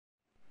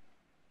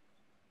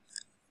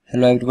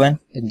Hello everyone,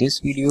 in this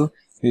video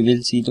we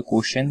will see the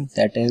question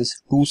that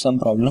is two-sum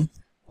problem,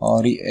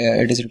 or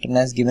it is written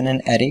as given an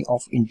array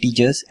of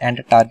integers and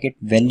a target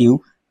value.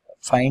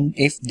 Find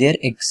if there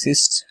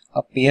exists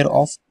a pair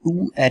of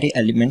two array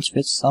elements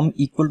with sum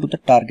equal to the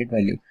target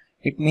value.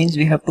 It means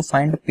we have to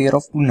find a pair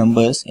of two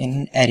numbers in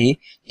an array.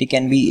 They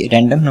can be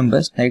random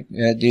numbers, like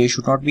they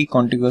should not be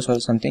contiguous or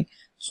something.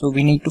 So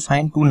we need to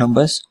find two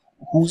numbers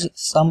whose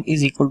sum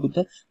is equal to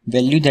the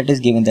value that is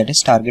given, that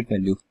is target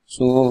value.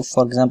 So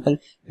for example,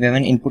 we have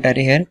an input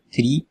array here,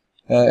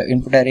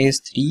 input array is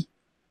 3,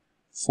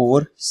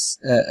 4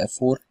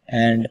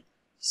 and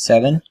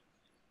 7,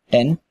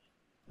 10,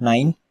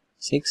 9,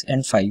 6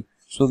 and 5.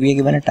 So we are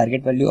given a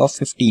target value of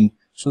 15.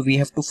 So we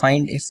have to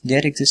find if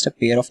there exists a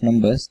pair of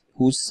numbers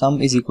whose sum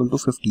is equal to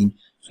 15.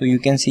 So you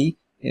can see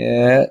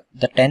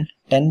the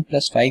 10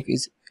 plus 5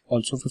 is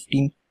also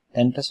 15,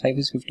 10 plus 5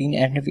 is 15,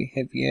 and we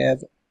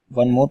have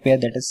one more pair,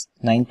 that is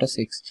 9 plus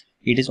 6,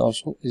 it is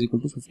also is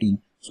equal to 15.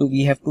 So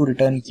we have to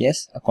return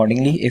yes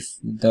accordingly if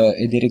there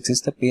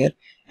exists a pair,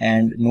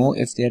 and no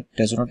if there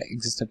does not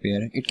exist a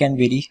pair. It can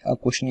vary, a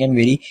question can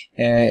vary.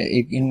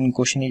 In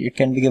question it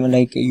can be given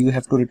like you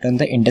have to return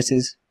the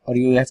indices or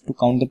you have to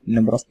count the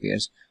number of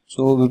pairs.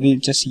 So we will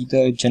just see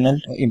the general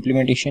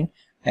implementation,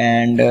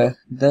 and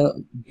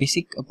the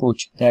basic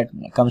approach that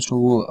comes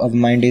to our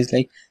mind is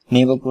like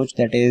naive approach,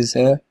 that is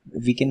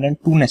we can run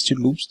two nested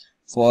loops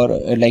for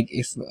like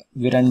if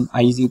we run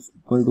I is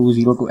equal to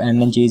 0 to n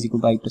and j is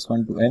equal to I plus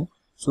 1 to n.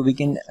 So we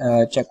can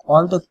check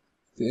all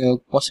the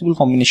possible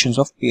combinations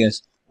of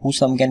pairs whose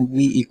sum can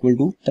be equal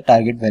to the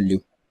target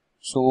value.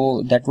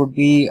 So that would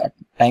be a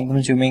time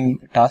consuming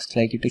task,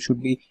 like it should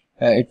be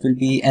it will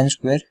be n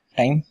square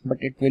time, but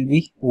it will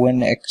be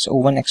one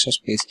extra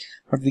space,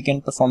 but we can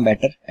perform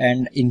better.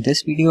 And in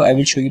this video I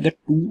will show you the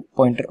two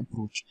pointer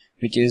approach,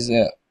 which is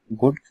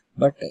good,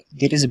 but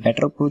there is a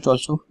better approach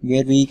also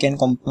where we can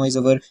compromise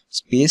our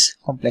space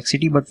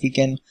complexity, but we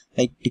can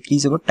like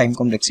decrease our time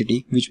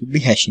complexity, which would be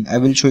hashing. I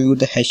will show you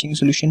the hashing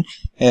solution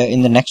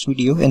in the next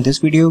video. In this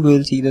video we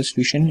will see the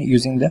solution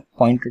using the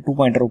two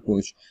pointer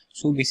approach.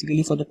 So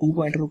basically for the two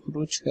pointer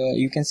approach,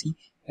 you can see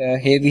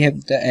here we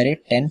have the array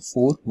 10,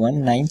 4,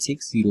 1, 9,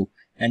 6, 0,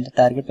 and the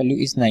target value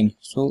is 9.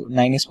 So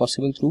 9 is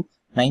possible through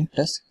 9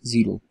 plus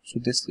 0. So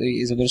this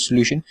is our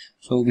solution.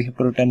 So we have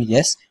to return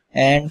yes.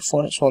 And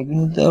for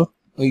solving the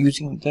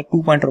using the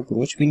two pointer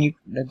approach, we need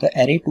the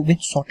array to be in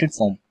sorted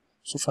form.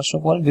 So first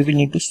of all we will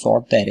need to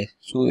sort the array.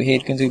 So here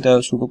you can see the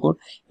pseudocode.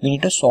 We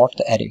need to sort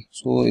the array.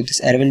 So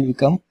this array will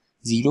become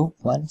 0,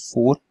 1,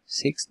 4,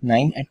 6,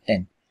 9 and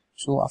 10.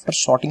 So after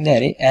sorting the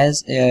array,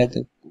 as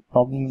the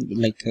problem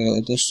like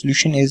the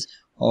solution is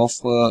of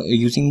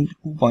using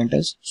two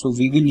pointers, so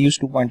we will use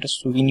two pointers.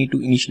 So we need to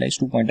initialize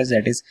two pointers,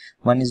 that is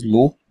one is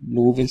low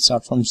will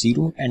start from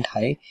 0, and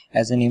high,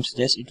 as the name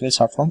suggests, it will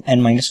start from n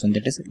minus 1,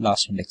 that is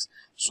last index.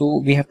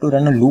 So we have to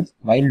run a loop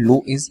while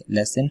low is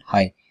less than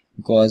high,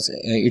 because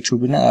it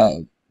should be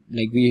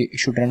like we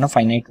should run a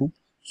finite loop.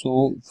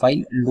 So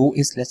while low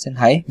is less than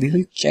high, we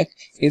will check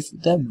if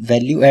the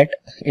value at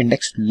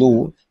index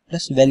low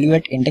plus value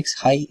at index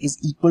high is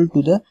equal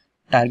to the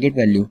target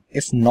value.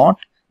 If not,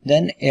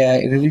 then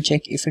we will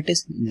check if it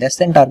is less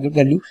than target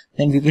value,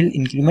 then we will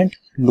increment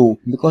low,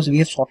 because we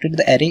have sorted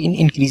the array in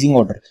increasing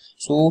order.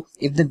 So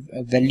if the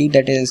value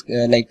that is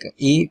like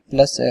a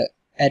plus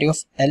array of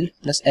L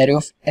plus array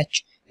of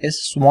H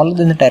is smaller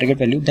than the target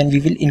value, then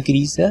we will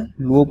increase the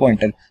lower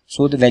pointer,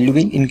 so the value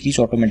will increase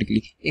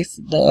automatically. If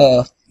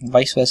the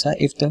vice versa,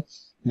 if the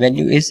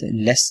value is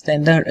less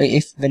than the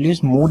if value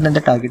is more than the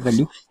target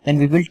value, then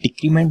we will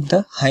decrement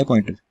the high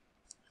pointer,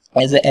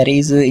 as the array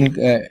is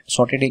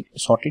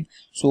sorted.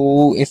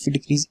 So if we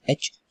decrease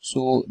h,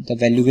 so the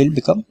value will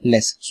become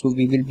less, so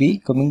we will be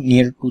coming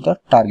near to the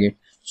target.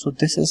 So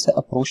this is the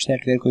approach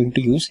that we are going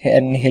to use,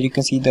 and here you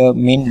can see the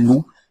main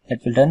loop that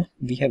will run.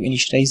 We have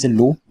initialized the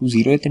low to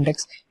 0th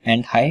index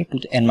and high to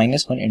the n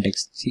minus 1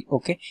 index. See,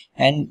 okay,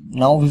 and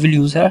now we will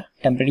use a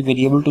temporary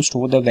variable to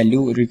store the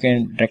value. You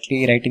can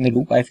directly write in the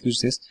loop. I've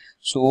used this.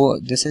 So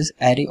this is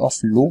array of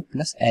low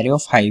plus array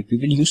of high. We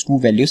will use two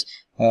values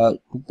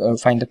to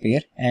find the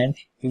pair, and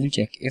we will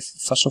check if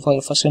first of all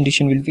the first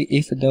condition will be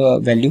if the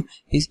value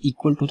is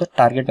equal to the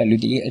target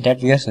value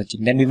that we are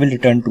searching, then we will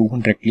return true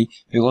directly,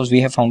 because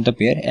we have found the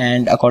pair.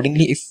 And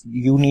accordingly, if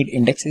you need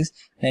indexes,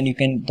 then you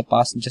can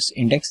pass just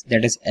index,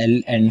 that is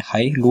L and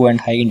high, low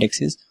and high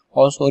indexes.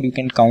 Also you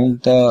can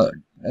count the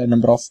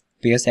number of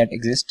pairs that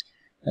exist.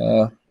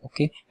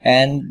 Okay,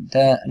 and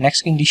the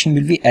next condition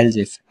will be else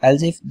if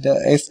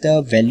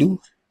the value,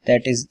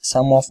 that is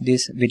sum of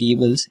these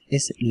variables,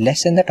 is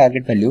less than the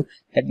target value,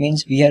 that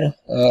means we are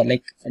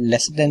like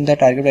lesser than the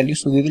target value,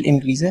 so we will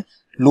increase a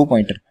low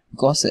pointer,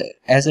 because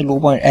as a low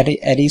point array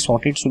is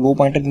sorted, so low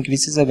pointer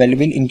increases, the value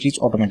will increase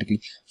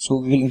automatically. So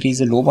we will increase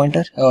the low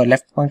pointer,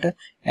 left pointer,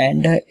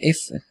 and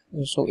if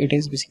so it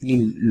is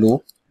basically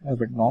low,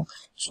 but now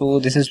so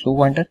this is low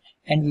pointer,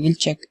 and we will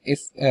check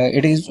if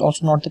it is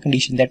also not the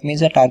condition. That means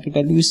the target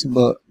value is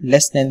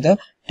less than the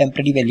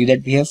temporary value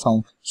that we have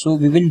found. So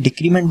we will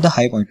decrement the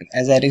high pointer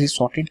as array is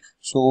sorted.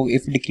 So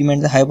if we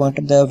decrement the high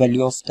pointer, the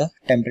value of the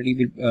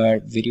temporary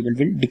variable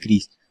will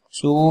decrease.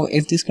 So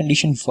if this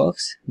condition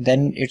works,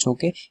 then it's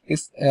okay.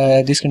 If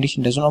this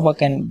condition does not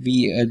work and we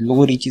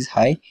low reaches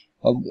high,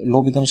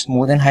 low becomes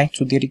more than high,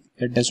 so there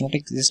does not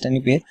exist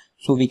any pair,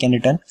 so we can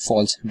return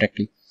false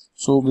directly.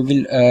 So we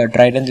will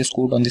try run this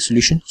code on the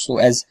solution. So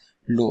as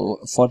low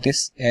for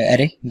this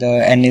array, the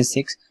n is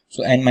 6,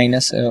 so n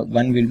minus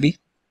 1 will be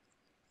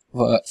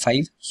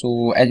 5.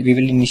 So as we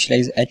will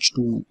initialize h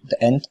to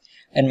the nth,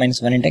 n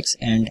minus 1 index,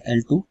 and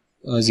l to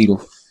 0.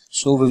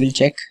 So we will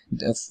check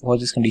for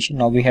this condition.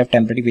 Now we have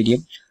temporary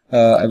variable.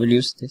 I will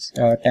use this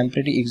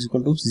temporary is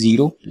equal to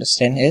 0 plus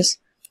 10 is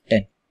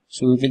 10.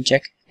 So we will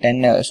check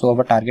 10. So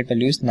our target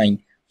value is 9.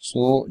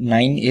 So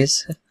 9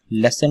 is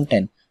less than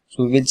 10.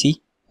 So we will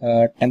see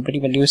temporary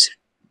value is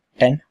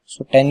 10.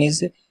 So 10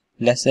 is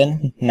less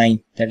than 9.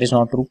 That is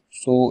not true.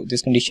 So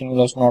this condition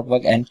will also not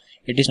work, and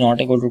it is not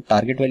equal to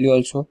target value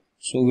also.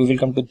 So we will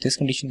come to this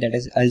condition, that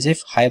is as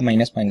if high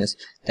minus minus.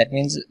 That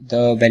means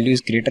the value is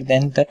greater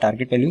than the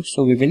target value.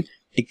 So we will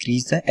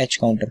decrease the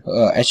h counter,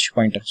 h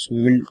pointer. So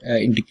we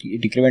will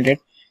decrement it,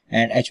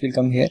 and h will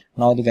come here.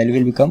 Now the value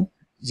will become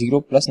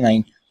 0 plus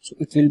 9. So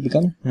it will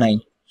become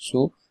 9.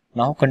 So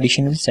now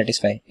condition will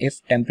satisfy.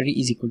 If temporary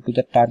is equal to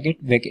the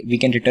target, we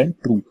can return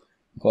true,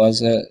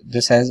 because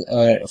this has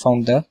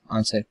found the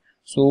answer.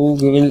 So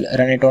we will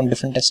run it on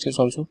different test cases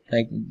also,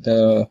 like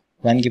the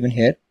one given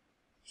here.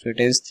 So it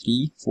is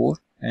 3, 4,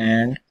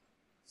 and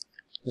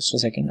just a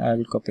second, I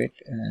will copy it,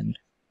 and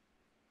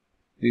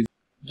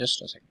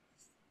just a second.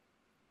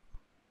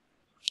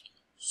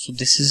 So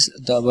this is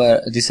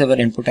our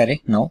input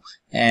array now,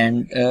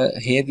 and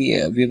here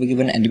we were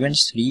given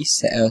elements 3,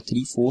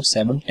 4,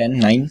 7, 10,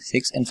 9,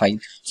 6, and 5.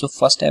 So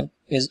first step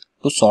is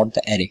to sort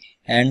the array,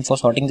 and for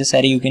sorting this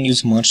array you can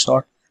use merge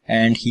sort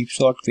and heap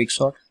sort, quick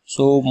sort.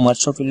 So merge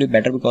sort will be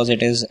better because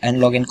it is n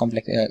log n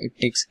complex. It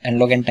takes n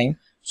log n time.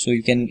 So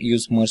you can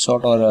use merge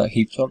sort or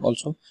heap sort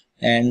also.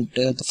 And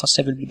the first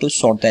step will be to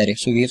sort the array.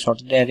 So we have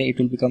sorted the array. It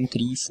will become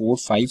 3, 4,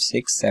 5,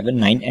 6, 7,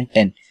 9, and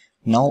 10.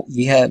 Now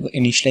we have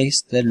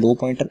initialized the low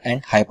pointer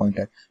and high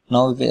pointer.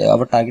 Now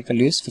our target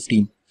value is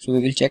 15. So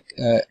we will check.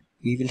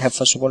 We will have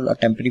first of all a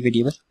temporary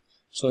variable.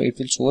 So it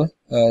will show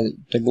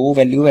the low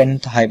value and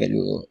the high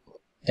value.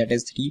 That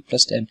is 3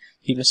 plus 10.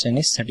 3 plus 10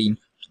 is 13.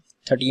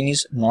 13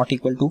 is not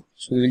equal to.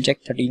 So we will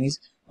check 13 is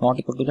not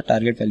equal to the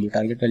target value.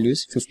 Target value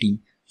is 15.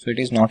 So it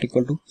is not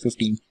equal to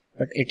 15,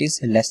 but it is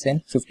less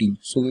than 15.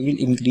 So we will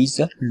increase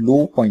the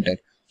low pointer.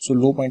 So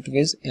low pointer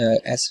is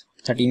as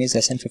 13 is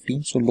less than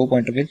 15. So low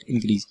pointer will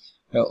increase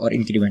or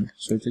increment.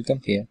 So it will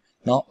come here.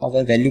 Now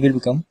our value will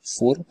become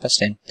 4 plus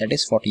 10. That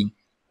is 14.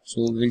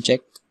 So we will check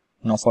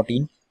now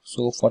 14.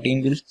 So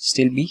 14 will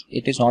still be.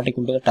 It is not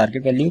equal to the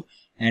target value,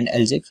 and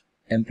else if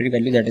temporary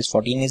value, that is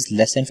 14, is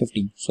less than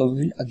 15. So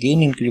we will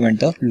again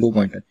increment the low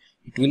pointer.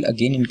 It will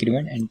again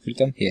increment and it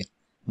will come here.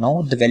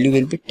 Now the value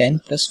will be 10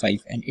 plus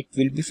 5, and it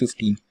will be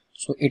 15.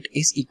 So it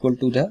is equal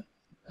to the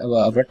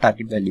our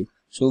target value.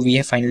 So we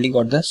have finally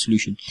got the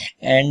solution.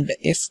 And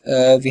if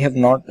we have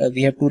not,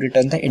 we have to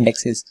return the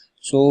indexes.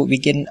 So we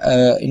can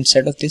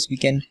instead of this we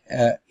can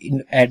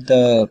add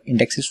the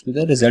indexes to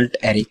the result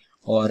array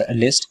or a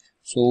list.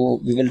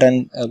 So we will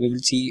run, we will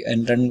see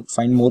and run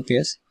find more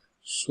pairs.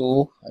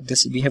 So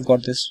this we have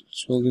got this.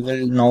 So we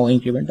will now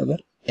increment our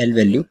L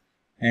value,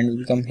 and we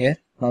will come here.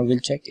 Now we will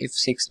check if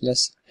 6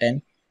 plus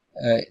 10.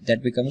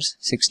 That becomes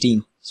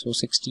 16. So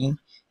 16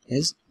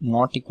 is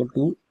not equal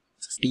to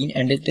 15,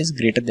 and it is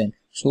greater than.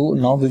 So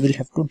now we will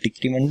have to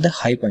decrement the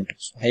high pointer.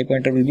 So high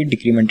pointer will be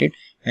decremented,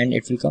 and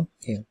it will come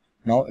here.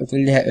 Now it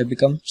will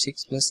become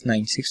 6 plus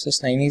 9. 6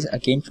 plus 9 is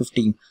again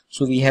 15.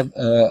 So we have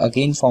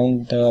again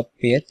found the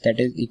pair that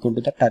is equal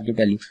to the target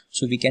value.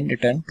 So we can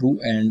return true,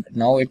 and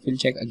now it will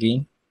check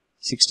again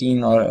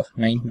 16 or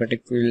 9, but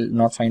it will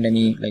not find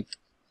any like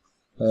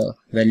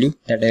value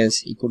that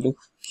is equal to.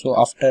 So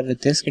after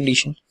this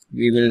condition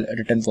we will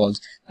return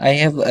false. I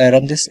have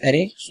run this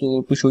array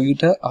so to show you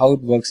the how it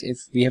works if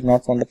we have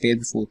not found a pair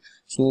before.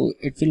 So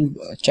it will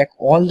check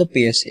all the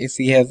pairs. If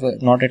we have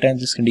not returned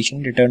this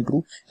condition, return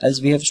true.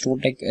 Else we have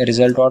stored like a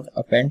result dot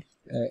append.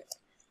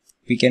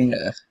 We can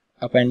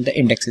append the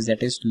indexes,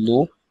 that is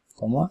low,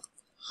 comma,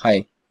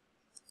 high,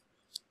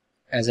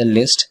 as a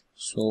list.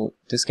 So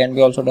this can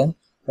be also done,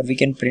 but we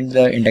can print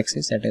the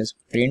indexes, that is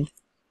print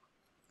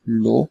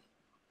low,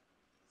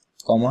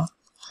 comma,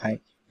 high.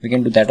 We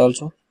can do that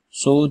also.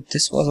 So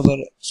this was our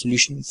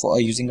solution for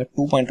using a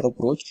two-pointer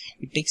approach.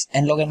 It takes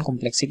n log n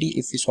complexity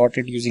if we sort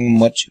it using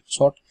merge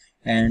sort,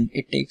 and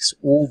it takes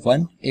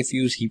O1 if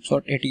you use heap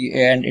sort,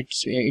 and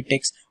it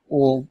takes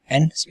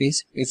O(n)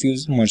 space if you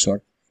use merge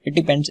sort. It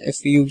depends.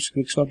 If we use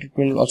quick sort, it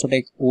will also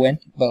take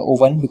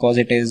O1 because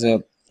it is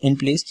in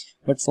place.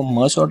 But for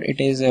merge sort, it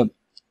is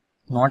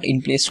not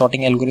in place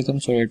sorting algorithm,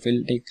 so it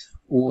will take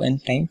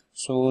O(n) time.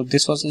 So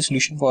this was the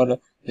solution for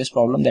this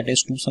problem, that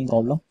is two-sum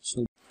problem.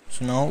 So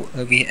So now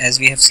as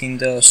we have seen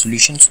the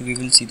solution, so we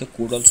will see the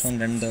code also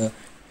and uh,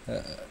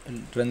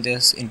 run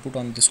this input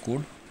on this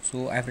code.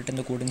 So I have written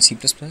the code in C++.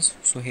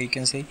 So here you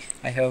can say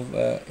I have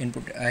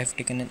I have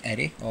taken an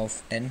array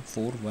of 10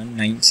 4 1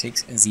 9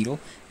 6 0,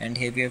 and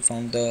here we have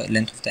found the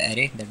length of the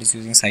array, that is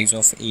using size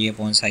of a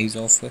upon size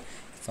of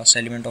first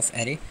element of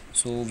array.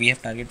 So we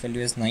have target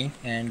value as 9,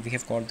 and we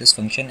have called this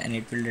function, and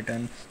it will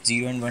return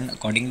 0 and 1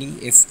 accordingly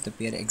if the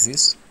pair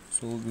exists.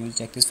 So we will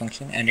check this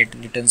function, and it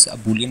returns a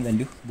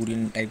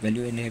boolean type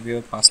value, and here we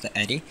have passed the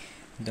array,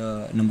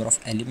 the number of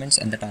elements,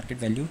 and the target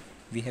value.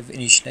 We have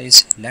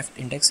initialized left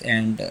index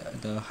and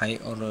the high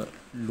or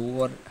low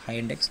or high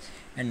index,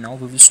 and now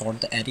we will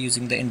sort the array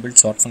using the inbuilt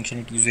sort function.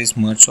 It uses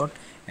merge sort,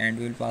 and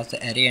we will pass the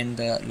array and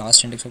the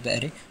last index of the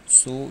array.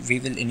 So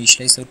we will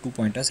initialize the 2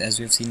 pointers as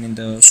we have seen in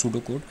the pseudo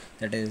code,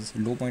 that is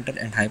low pointer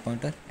and high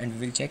pointer, and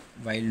we will check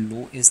while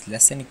low is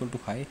less than equal to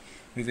high,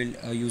 we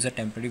will use a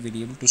temporary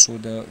variable to show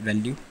the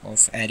value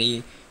of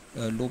array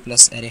low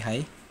plus array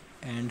high,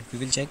 and we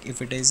will check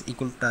if it is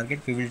equal to target,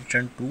 we will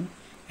return true,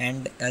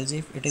 and else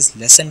if it is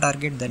less than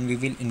target, then we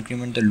will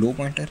increment the low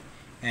pointer,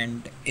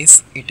 and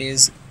if it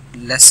is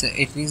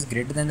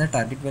greater than the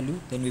target value,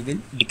 then we will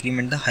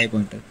decrement the high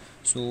pointer.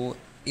 So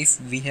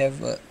if we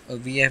have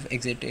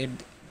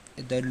exited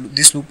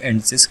this loop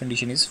ends, this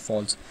condition is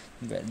false.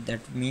 Well,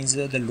 that means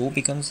the low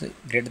becomes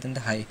greater than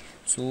the high,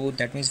 so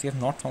that means we have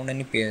not found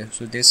any pair,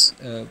 so this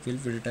will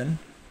return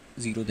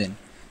 0 then.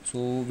 So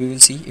we will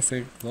see if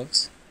it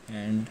works,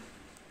 and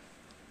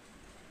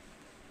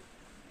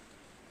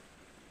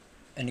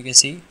you can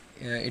see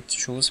it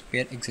shows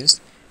pair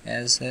exists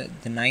as the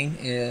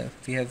 9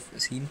 we have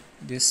seen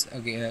this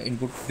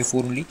input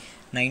before only.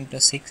 9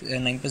 plus 6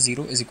 9 plus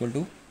 0 is equal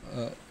to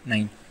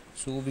 9.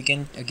 So we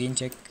can again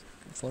check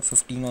for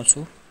 15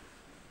 also.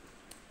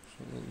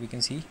 So we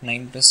can see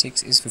 9 plus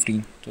 6 is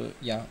 15. So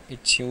yeah,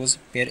 it shows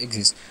pair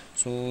exists.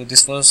 So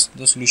this was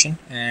the solution,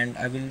 and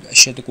I will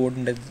share the code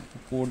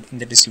in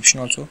the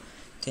description also.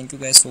 Thank you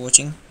guys for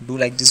watching. Do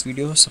like this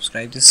video,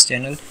 subscribe this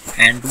channel,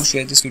 and do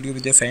share this video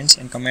with your friends,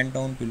 and comment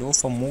down below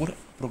for more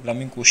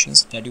programming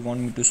questions that you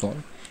want me to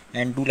solve.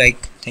 And do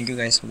like. Thank you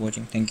guys for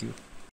watching. Thank you.